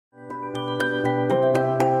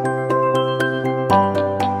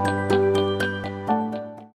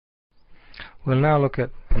We'll now look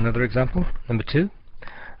at another example, number 2.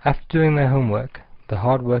 After doing their homework, the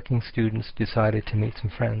hard-working students decided to meet some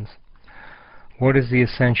friends. What is the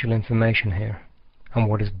essential information here? And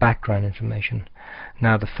what is background information?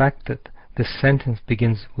 Now, the fact that this sentence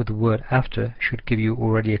begins with the word after should give you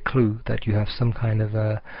already a clue that you have some kind of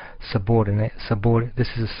a this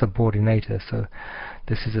is a subordinator, so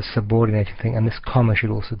this is a subordinating thing, and this comma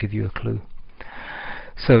should also give you a clue.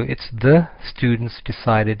 So it's the students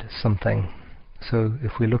decided something. So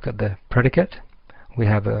if we look at the predicate, we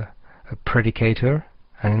have a predicator,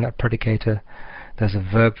 and in that predicator there's a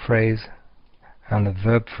verb phrase, and the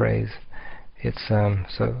verb phrase, it's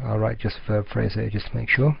so I'll write just verb phrase here just to make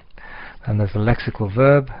sure, and there's a lexical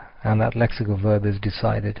verb, and that lexical verb is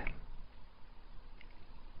decided.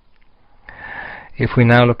 If we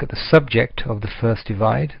now look at the subject of the first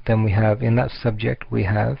divide, then we have, in that subject we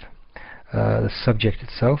have the subject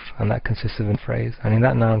itself, and that consists of a phrase, and in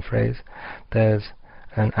that noun phrase there's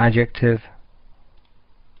an adjective,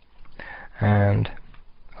 and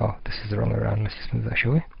this is the wrong way around, let's just move that,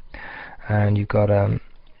 shall we? And you've got an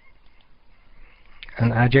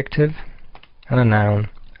adjective and a noun,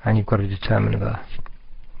 and you've got a determiner.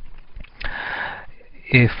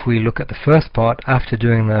 If we look at the first part, after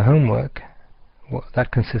doing their homework,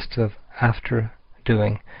 that consists of after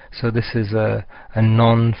doing. So this is a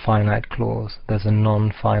non-finite clause. There's a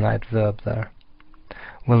non-finite verb there.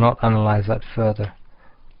 We'll not analyze that further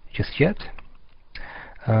just yet.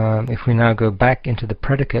 If we now go back into the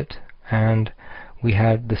predicate, and we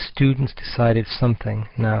had the students decided something.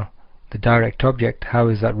 Now, the direct object, how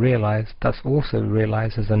is that realized? That's also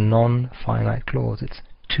realized as a non-finite clause. It's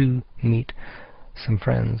to meet some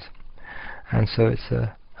friends, and so it's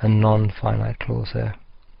a non-finite clause there.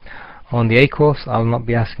 On the A course, I'll not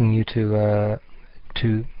be asking you to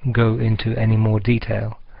go into any more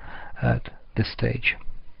detail at this stage.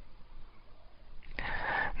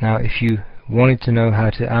 Now, if you wanted to know how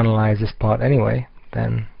to analyze this part anyway,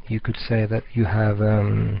 then you could say that you have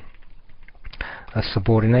a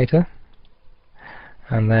subordinator,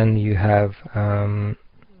 and then you have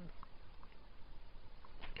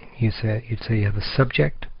you'd say you have a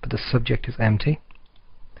subject, but the subject is empty,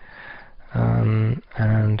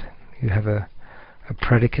 and you have a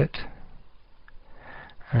predicate,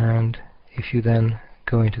 and if you then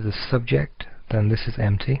go into the subject, then this is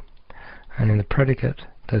empty, and in the predicate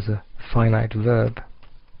there's a finite verb,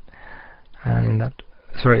 and in that,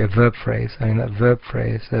 sorry, a verb phrase, and in that verb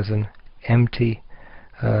phrase there's an empty,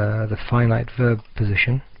 the finite verb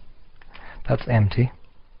position, that's empty,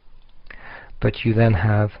 but you then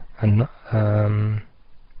have a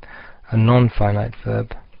non-finite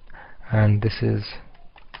verb, and this is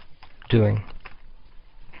doing.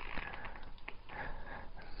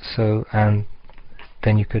 So, and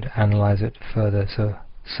then you could analyze it further. So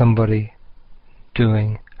somebody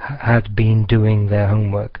had been doing their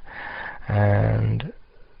homework, and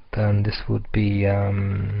then this would be a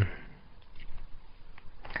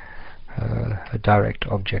direct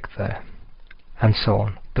object there, and so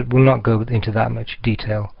on. But we'll not go into that much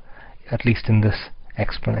detail, at least in this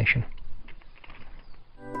explanation.